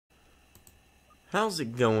How's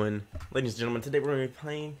it going, ladies and gentlemen? Today we're going to be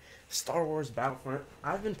playing Star Wars Battlefront.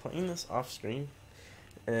 I've been playing this off screen,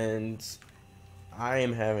 and I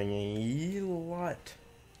am having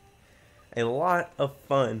a lot of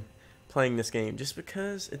fun playing this game, just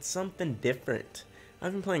because it's something different.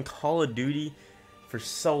 I've been playing Call of Duty for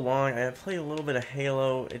so long. I played a little bit of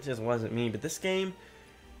Halo. It just wasn't me, but this game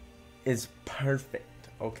is perfect.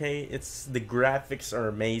 Okay, the graphics are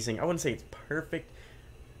amazing. I wouldn't say it's perfect,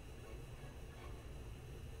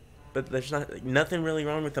 but there's nothing really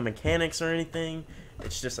wrong with the mechanics or anything.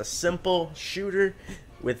 It's just a simple shooter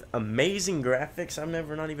with amazing graphics. I'm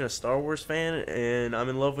not even a Star Wars fan, and I'm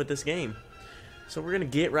in love with this game. So we're gonna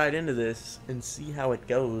get right into this and see how it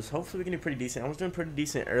goes. Hopefully we can do pretty decent. I was doing pretty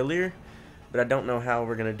decent earlier, but I don't know how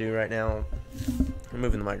we're gonna do right now. I'm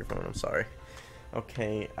moving the microphone, I'm sorry.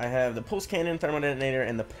 Okay, I have the pulse cannon, thermal detonator,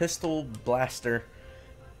 and the pistol blaster.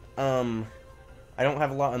 I don't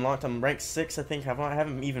have a lot unlocked. I'm ranked 6, I think. I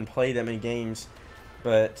haven't even played that many games,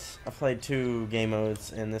 but I've played 2 game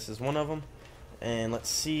modes, and this is one of them. And let's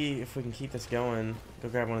see if we can keep this going. Go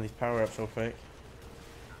grab one of these power-ups real quick,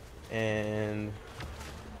 and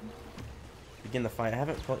begin the fight. I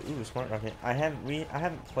haven't played. Ooh, smart rocket. I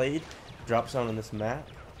haven't played drop zone on this map.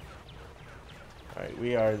 All right,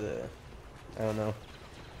 we are the. I don't know.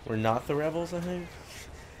 We're not the rebels, I think.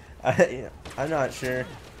 I'm not sure.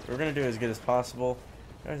 We're gonna do as good as possible.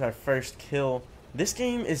 There's our first kill. This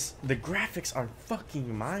game the graphics are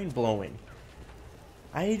fucking mind-blowing.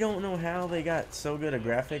 I don't know how they got so good at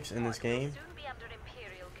graphics in this game,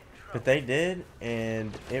 but they did,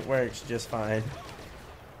 and it works just fine.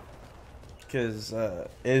 Because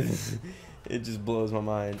it just blows my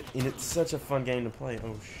mind, and it's such a fun game to play.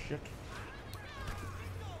 Oh shit!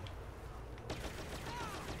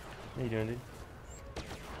 How you doing, dude?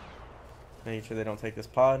 Making sure they don't take this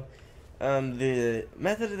pod. The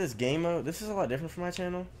method of this game mode, this is a lot different from my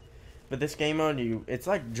channel, but this game mode, it's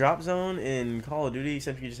like drop zone in Call of Duty,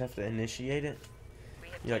 except you just have to initiate it.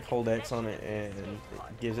 You like hold X on it and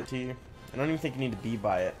it gives it to you. I don't even think you need to be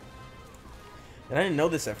by it. And I didn't know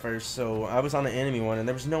this at first, so I was on the enemy one and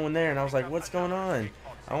there was no one there, and I was like, what's going on?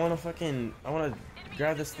 I want to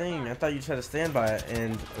grab this thing. I thought you just had to stand by it,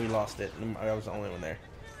 and we lost it. I was the only one there.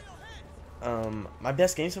 My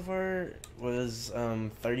best game so far was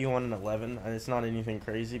 31-11. It's not anything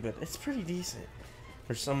crazy, but it's pretty decent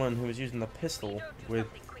for someone who was using the pistol with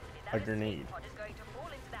a grenade.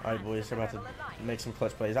 Alright, boys, we're about to make some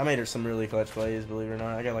clutch plays. I made some really clutch plays, believe it or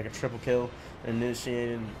not. I got like a triple kill,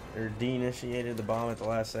 de-initiated the bomb at the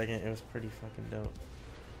last second. It was pretty fucking dope.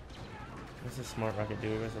 What's this smart rocket do?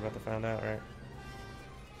 You guys are about to find out, right?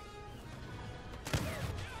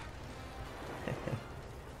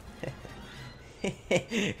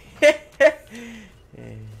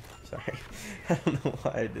 Sorry. I don't know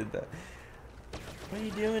why I did that. What are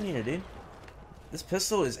you doing here, dude? This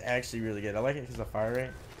pistol is actually really good. I like it because of the fire rate.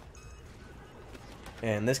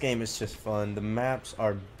 And this game is just fun. The maps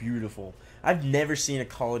are beautiful. I've never seen a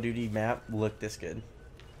Call of Duty map look this good.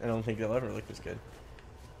 I don't think they'll ever look this good.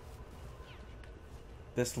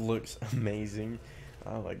 This looks amazing.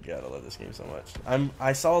 Oh my god, I love this game so much.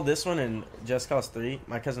 I saw this one in Just Cause 3.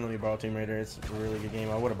 My cousin let me borrow Tomb Raider. It's a really good game.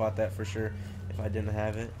 I would have bought that for sure if I didn't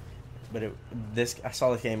have it. But I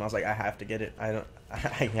saw this game. I was like, I have to get it. I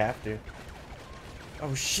have to.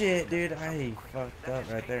 Oh shit, dude! I fucked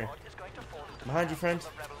up right there. Behind you, friends.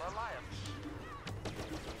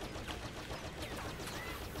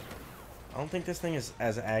 I don't think this thing is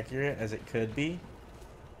as accurate as it could be.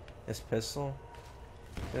 This pistol.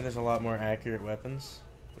 Yeah, there's a lot more accurate weapons.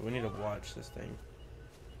 But we need to watch this thing.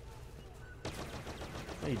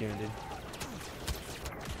 What are you doing, dude?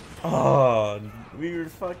 Oh, we were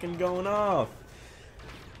fucking going off.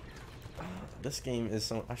 This game is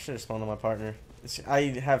so. I should have spawned on my partner. I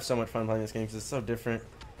have so much fun playing this game because it's so different.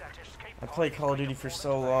 I played Call of Duty for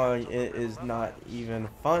so long, it is not even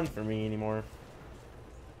fun for me anymore.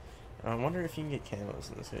 I wonder if you can get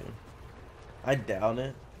camos in this game. I doubt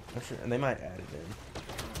it. I'm sure, and they might add it in.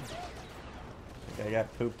 Okay, I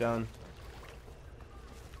got pooped on.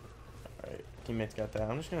 Alright, teammates got that.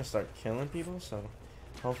 I'm just gonna start killing people, so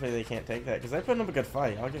hopefully they can't take that, because they're putting up a good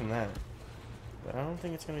fight. I'll give them that. But I don't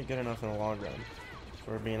think it's gonna be good enough in the long run, if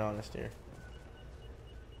we're being honest here.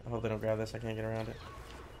 I hope they don't grab this. I can't get around it.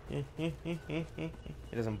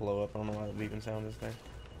 It doesn't blow up. I don't know why the beeping sound is there.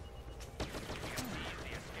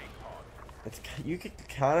 You could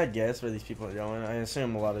kind of guess where these people are going. I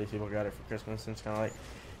assume a lot of these people got it for Christmas, and it's kind of like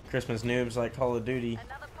Christmas noobs like Call of Duty.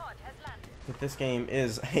 But this game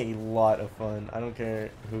is a lot of fun. I don't care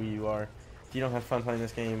who you are. If you don't have fun playing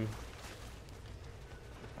this game,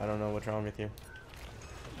 I don't know what's wrong with you.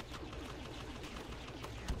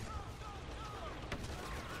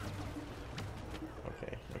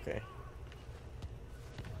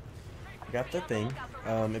 got the thing.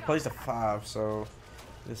 It plays to 5, so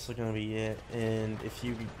this is gonna be it. And if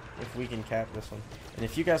we can cap this one, and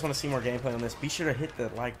if you guys want to see more gameplay on this, be sure to hit the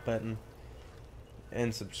like button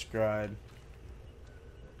and subscribe.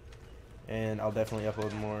 And I'll definitely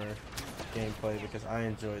upload more gameplay because I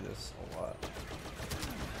enjoy this a lot.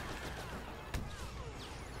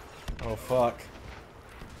 Oh fuck!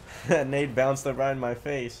 That nade bounced up right in my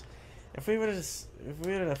face. If we would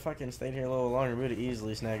have fucking stayed here a little longer, we would have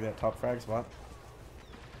easily snagged that top frag spot.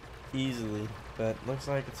 Easily, but looks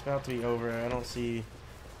like it's about to be over. I don't see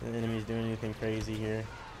the enemies doing anything crazy here.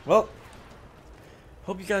 Well,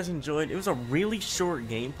 hope you guys enjoyed. It was a really short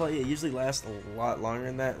gameplay. It usually lasts a lot longer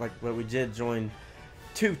than that. Like, but we did join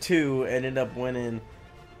 2-2 and ended up winning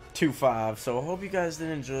 2-5. So I hope you guys did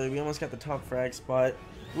enjoy. We almost got the top frag spot.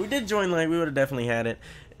 We did join late. We would have definitely had it.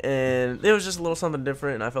 And it was just a little something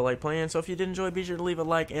different, and I felt like playing. So if you did enjoy, be sure to leave a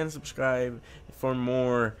like and subscribe for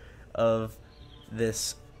more of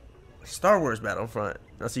this Star Wars Battlefront.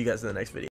 I'll see you guys in the next video.